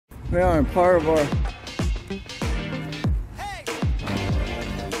We are in part of our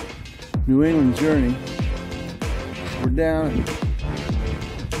New England journey. We're down at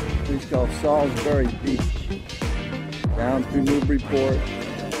a place called Salisbury Beach, down through Newburyport,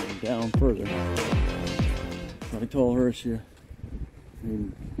 and down further. I told her she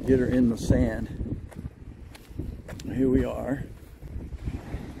would get her in the sand. Here we are.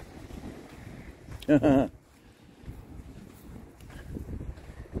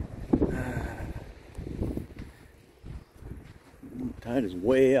 Tide is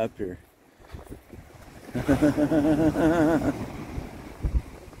way up here. I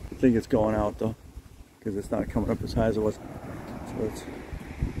think it's going out though, because it's not coming up as high as it was. So it's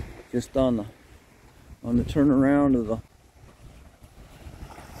just on the turnaround of the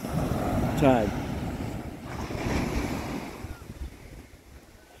tide.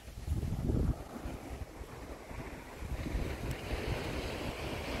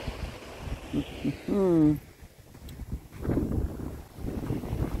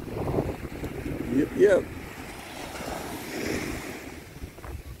 Yep.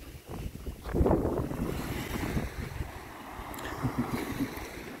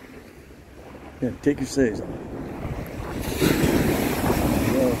 Yeah, take your saves.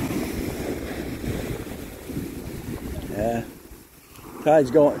 Yeah. Tide's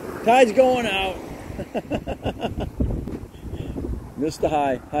going out. Missed the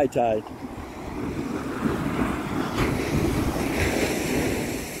high tide.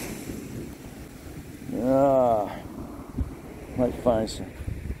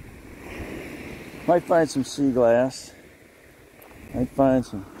 Might find some sea glass. Might find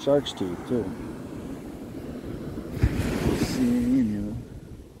some shark's teeth too. Let's see, you know.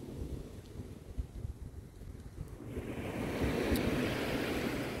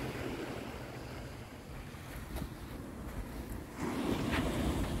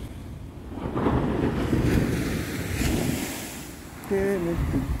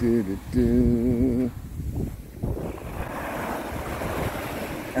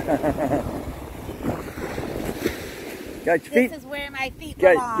 Got your feet. This is where my feet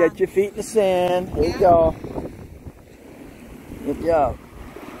belong. Get your feet in the sand. Here you go. Good job.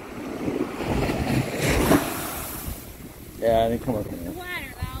 Yeah, I didn't come up here. The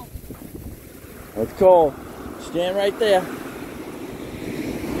water though. It's cold. Stand right there.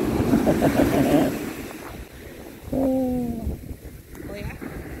 Oh yeah?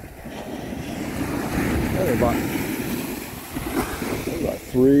 There's about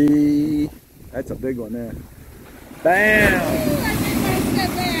 3. That's a big one there. Bam!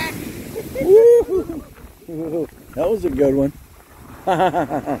 Woo! That was a good one.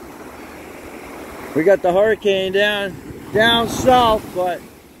 We got the hurricane down south, but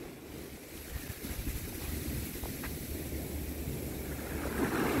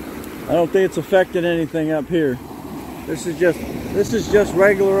I don't think it's affected anything up here. This is just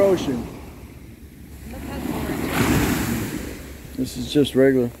regular ocean. This is just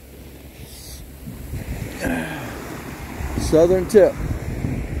regular southern tip.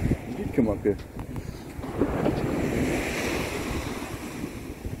 You can come up here.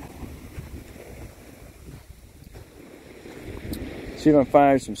 See if I can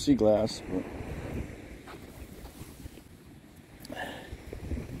find some sea glass.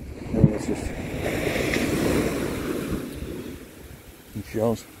 No, it's just some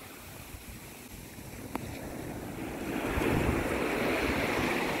shells.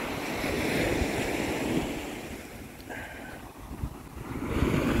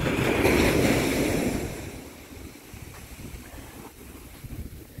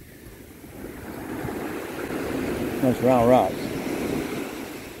 Nice round rocks.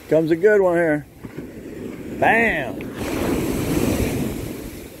 Comes a good one here. Bam!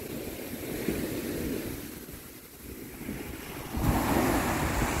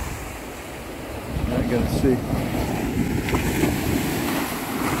 Not gonna see.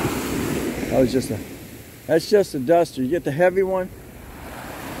 That's just a duster. You get the heavy one.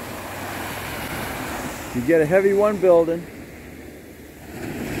 You get a heavy one building.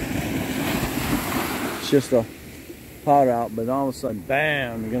 It's just a pot out, but all of a sudden,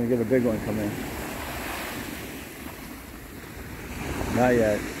 bam, you're gonna get a big one come in. Not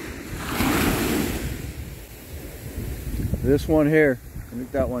yet. This one here, I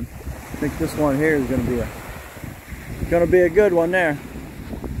think this one here is gonna be a good one there.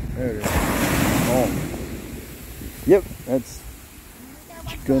 There it is. Oh. Yep, that's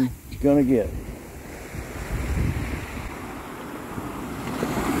what you're gonna get.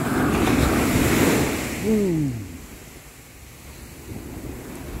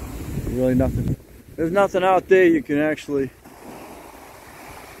 Really nothing. There's nothing out there you can actually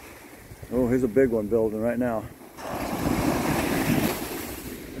Oh, here's a big one building right now.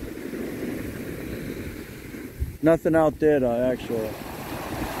 Nothing out there to actual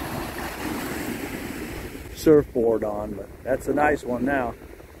surfboard on, but that's a nice one now.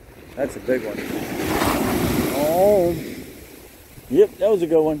 That's a big one. Oh, yep, that was a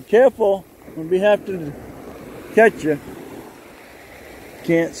good one. Careful, we have to catch you.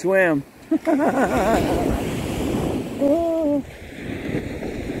 Can't swim. Oh.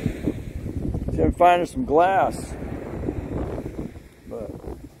 See, I'm finding some glass, but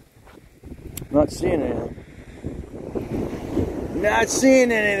I'm not seeing anything. Not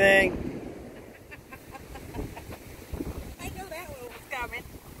seeing anything. I know that one was coming.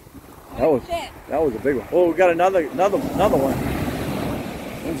 That was a big one. Oh, we got another one.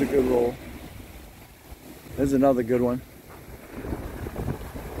 That's a good roll. There's another good one.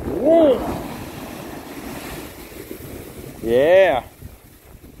 Whoa! Yeah.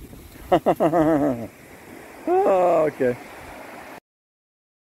 Oh, okay.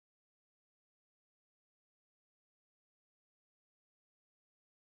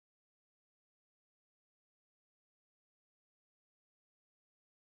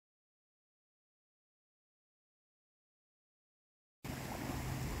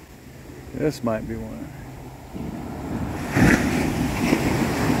 This might be one.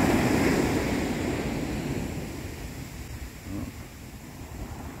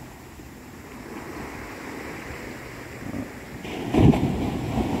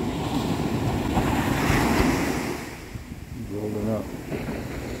 Rolling up.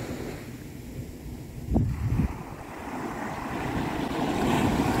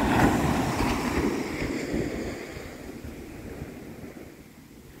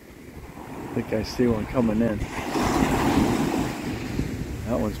 I think I see one coming in.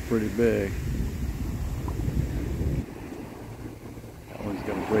 That one's pretty big. That one's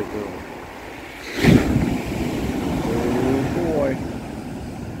got a great little. Oh boy.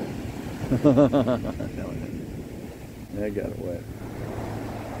 That got it wet.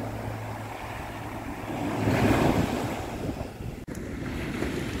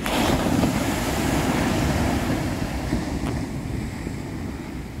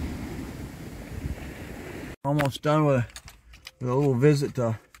 Almost done with a little visit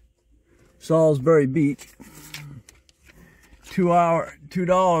to Salisbury Beach.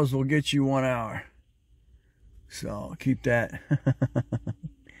 $2 will get you 1 hour. So keep that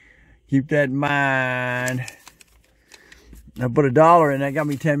keep that in mind. I put $1 in, that got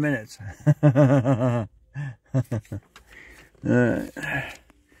me 10 minutes.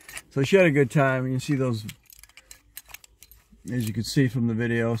 So she had a good time. You can see those, as you can see from the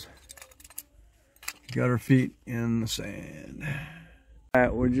videos. Got her feet in the sand.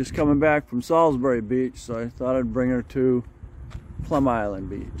 Alright, we're just coming back from Salisbury Beach, so I thought I'd bring her to Plum Island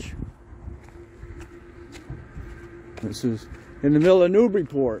Beach. This is in the middle of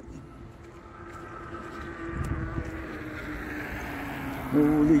Newburyport.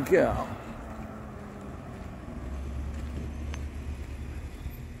 Holy cow.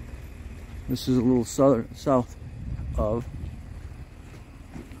 This is a little south of.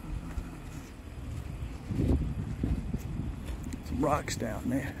 Some rocks down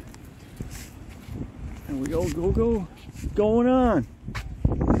there. And we go. What's going on?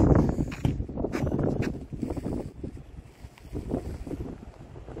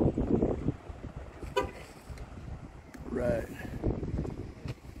 Right.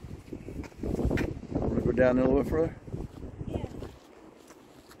 Want to go down a little bit further? Yeah.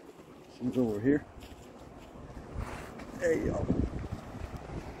 Seems over here. There you go.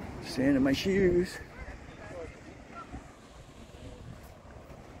 Sand in my shoes.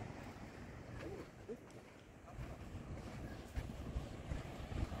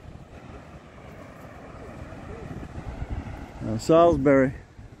 Now Salisbury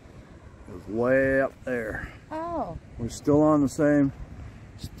was way up there. Oh. We're still on the same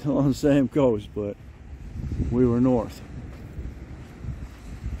coast, but we were north.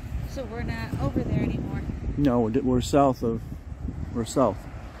 So we're not over there anymore. No, we're south.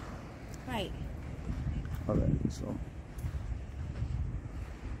 Right. All right, so.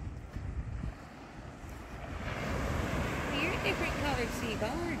 Well, you're a different colored seagull,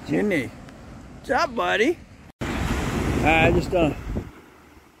 aren't you? Jimmy, what's up, buddy? I just done a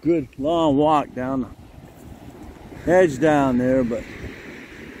good long walk down the edge down there, but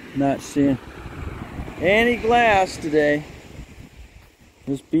not seeing any glass today.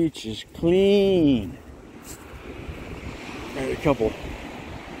 This beach is clean. There's a couple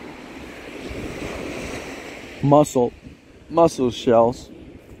mussel shells,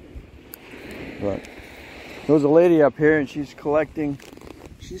 but there was a lady up here and she's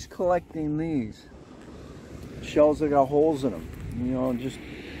she's collecting these shells that got holes in them. You know, just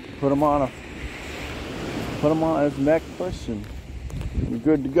put them on as necklace, and you're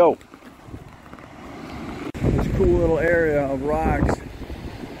good to go. This cool little area of rocks.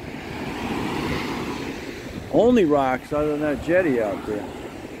 Only rocks other than that jetty out there.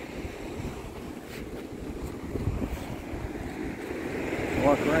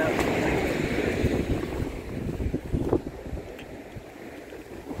 Walk around.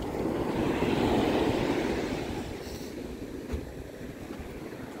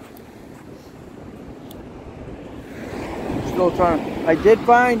 Still trying. I did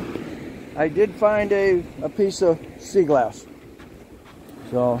find a piece of sea glass.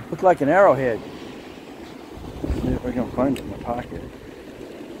 So looked like an arrowhead. See if I can find it in my pocket.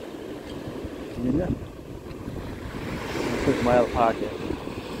 In there? Put it in my other pocket.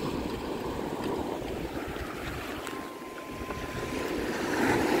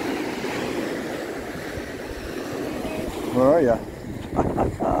 Where are you?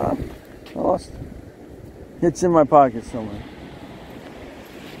 I lost. It's in my pocket somewhere.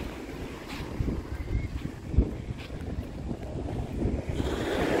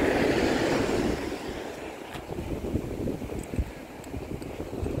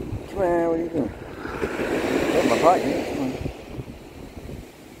 Come on, what are you doing? In my pocket.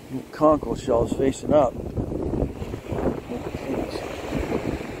 Conkle shells facing up.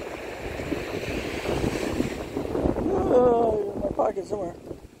 Oh, in my pocket somewhere.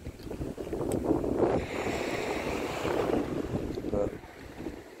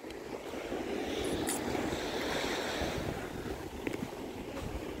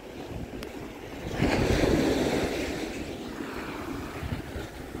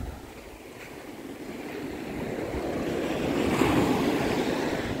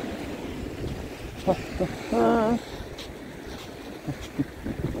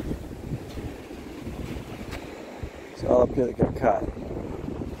 It's all up here that got caught.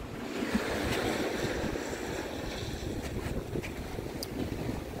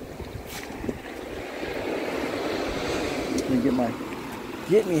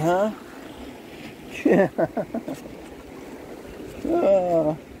 Get me, huh? Yeah.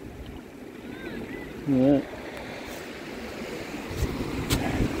 Yeah.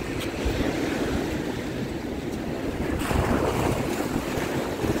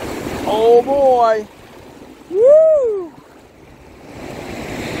 Oh boy! Woo!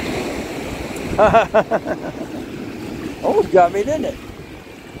 Almost got me, didn't it?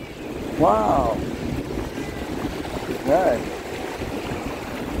 Wow. Okay.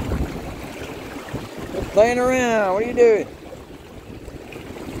 Just playing around. What are you doing?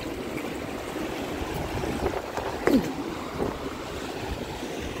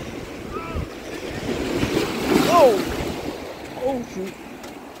 Oh! Oh shoot.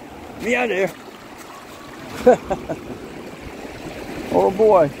 Me out there. Oh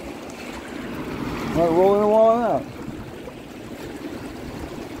boy. Not rolling the wall out.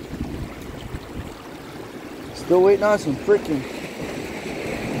 Still waiting on some freaking.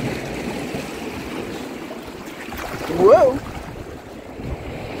 Whoa!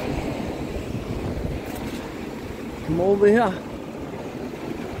 Come over here.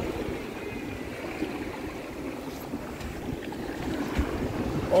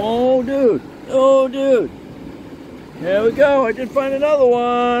 Oh dude, oh dude. There we go, I did find another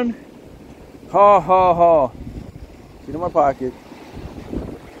one. Ha ha ha. Get in my pocket.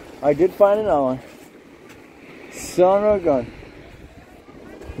 I did find another one. Son of a gun.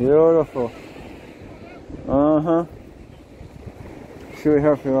 Beautiful. Uh-huh. Sure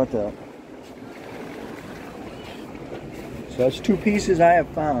happy about that. So that's two pieces I have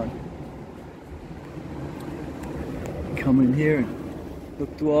found. Come in here and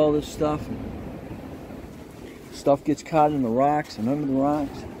look through all this stuff. And stuff gets caught in the rocks and under the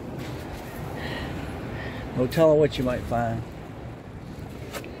rocks. No telling what you might find.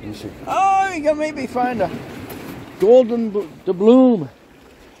 You see, oh, you can maybe find a golden doubloon,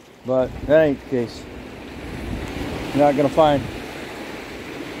 but that ain't the case. You're not gonna find.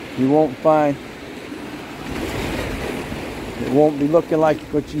 You won't find. It won't be looking like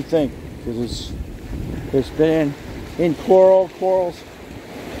what you think, because it's been in corals.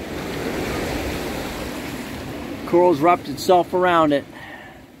 Corals wrapped itself around it.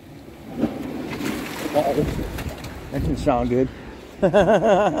 Uh-oh. That didn't sound good.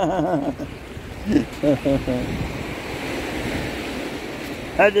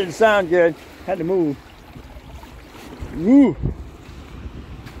 That didn't sound good. Had to move. Woo.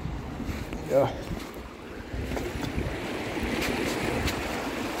 Yeah.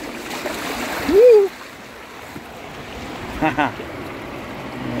 Woo.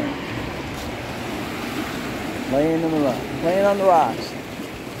 Laying on the rock, playing on the rocks.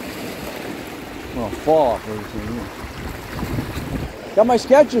 Well, fall off everything. Yeah. Got my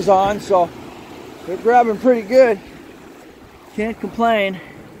Skechers on, so they're grabbing pretty good. Can't complain.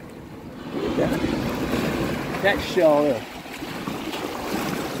 Look at that shell there.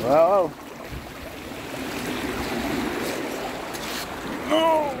 Well,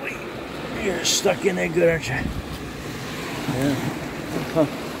 oh, you're stuck in there good, aren't you? Yeah.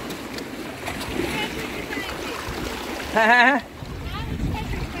 Huh.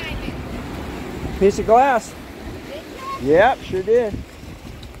 Piece of glass. Yep, sure did.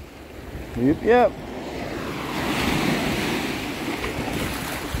 Yep.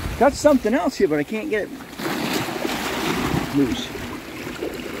 Got something else here, but I can't get it loose.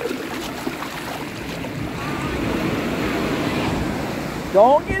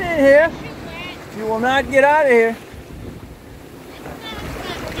 Don't get in here. You will not get out of here.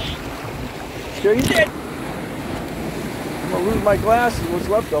 Sure you did. I'm gonna lose my glasses. What's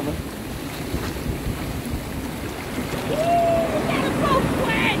left of them?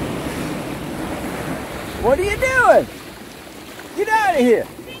 What are you doing? Get out of here.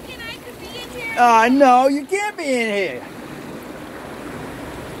 Thinking I could be in here. No, you can't be in here.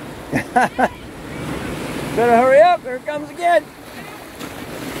 Better hurry up. Here it comes again.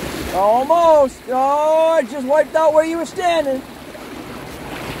 Almost. Oh, I just wiped out where you were standing.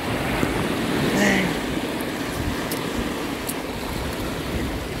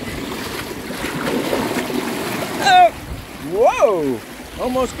 Oh, whoa.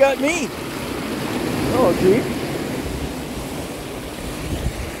 Almost got me. Oh, gee.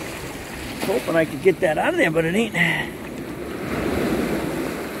 Hoping I could get that out of there, but it ain't.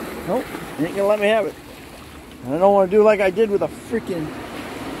 Nope, it ain't gonna let me have it. I don't want to do like I did with a freaking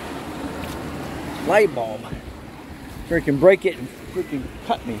light bulb. Freaking break it and freaking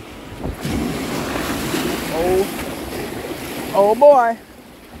cut me. Oh boy.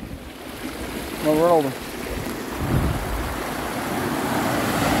 I'm gonna run over.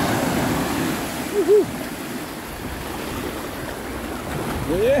 Woohoo.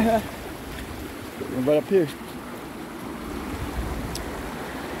 Yeah. Right up here.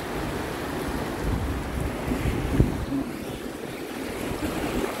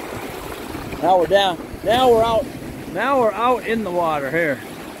 Now we're down. Now we're out. Now we're out in the water here.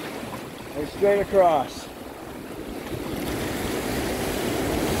 We're straight across.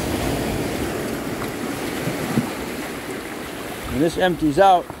 And this empties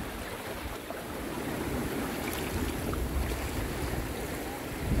out.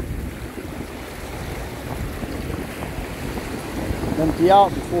 Empty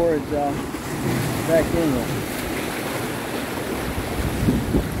out before it's back in there.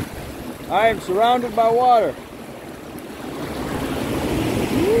 I am surrounded by water.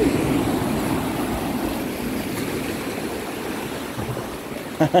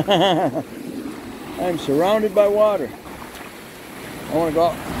 I'm surrounded by water. I want to go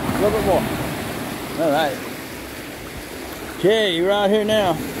out a little bit more. All right. Okay, you're out here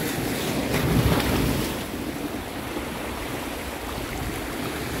now.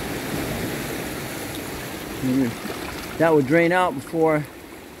 That would drain out before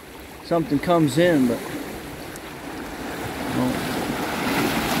something comes in, but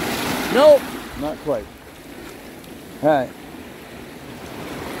nope, not quite. All right.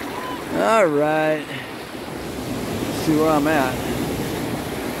 Let's see where I'm at.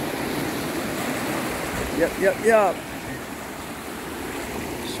 Yep.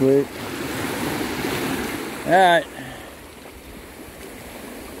 Sweet. All right.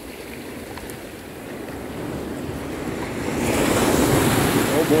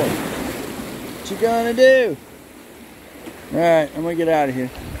 Oh boy. What you gonna do? All right, I'm gonna get out of here.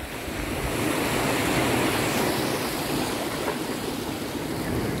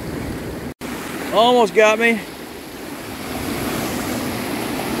 Almost got me.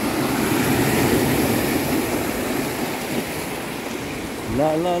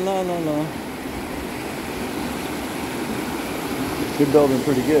 La la la la la. Good building,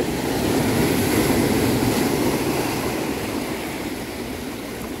 pretty good.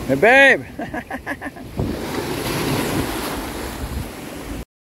 Hey, babe.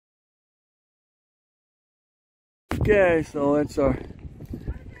 Okay, so that's gonna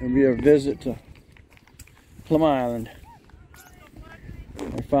be our visit to Plum Island.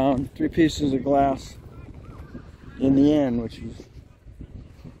 I found 3 pieces of glass in the end, which is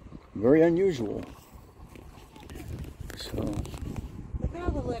very unusual. So. Look at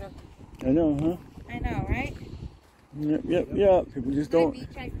all the litter. I know, huh? I know, right? Yep. People just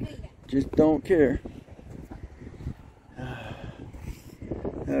don't care.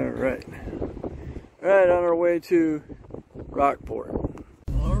 All right. Alright, on our way to Rockport.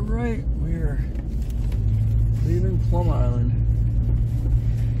 Alright, we're leaving Plum Island.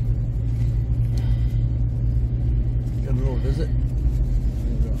 Got a little visit.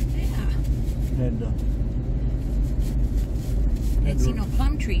 Yeah. Didn't see no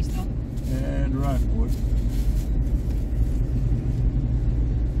plum trees though. And Rockport.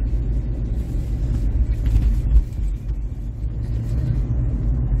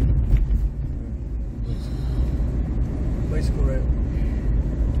 Bicycle rail.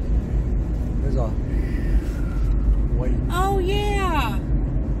 There's a white. Oh yeah.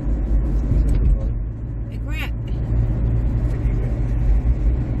 A rat.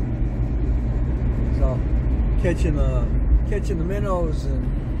 So catching the minnows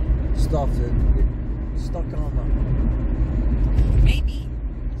and stuff that get stuck on the Maybe.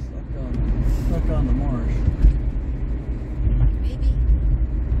 stuck on the marsh. Maybe.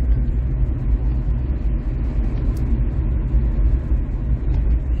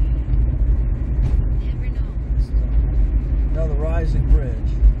 Never know. Now the rising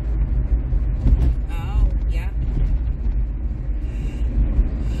bridge. Oh, yeah.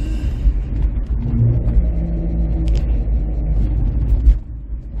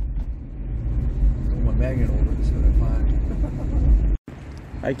 Throw my magnet over it so that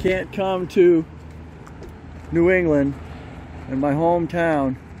I can't come to New England in my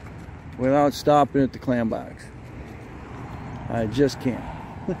hometown without stopping at the clam box. I just can't.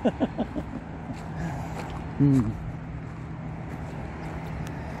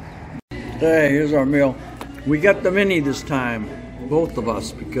 Hey, here's our meal. We got the mini this time, both of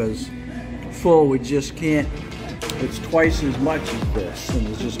us, because full we just can't. It's twice as much as this, and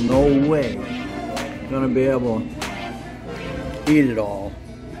there's just no way gonna be able to eat it all.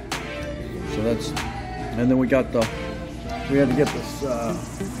 So that's, and then we had to get this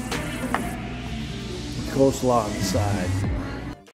coleslaw on the side.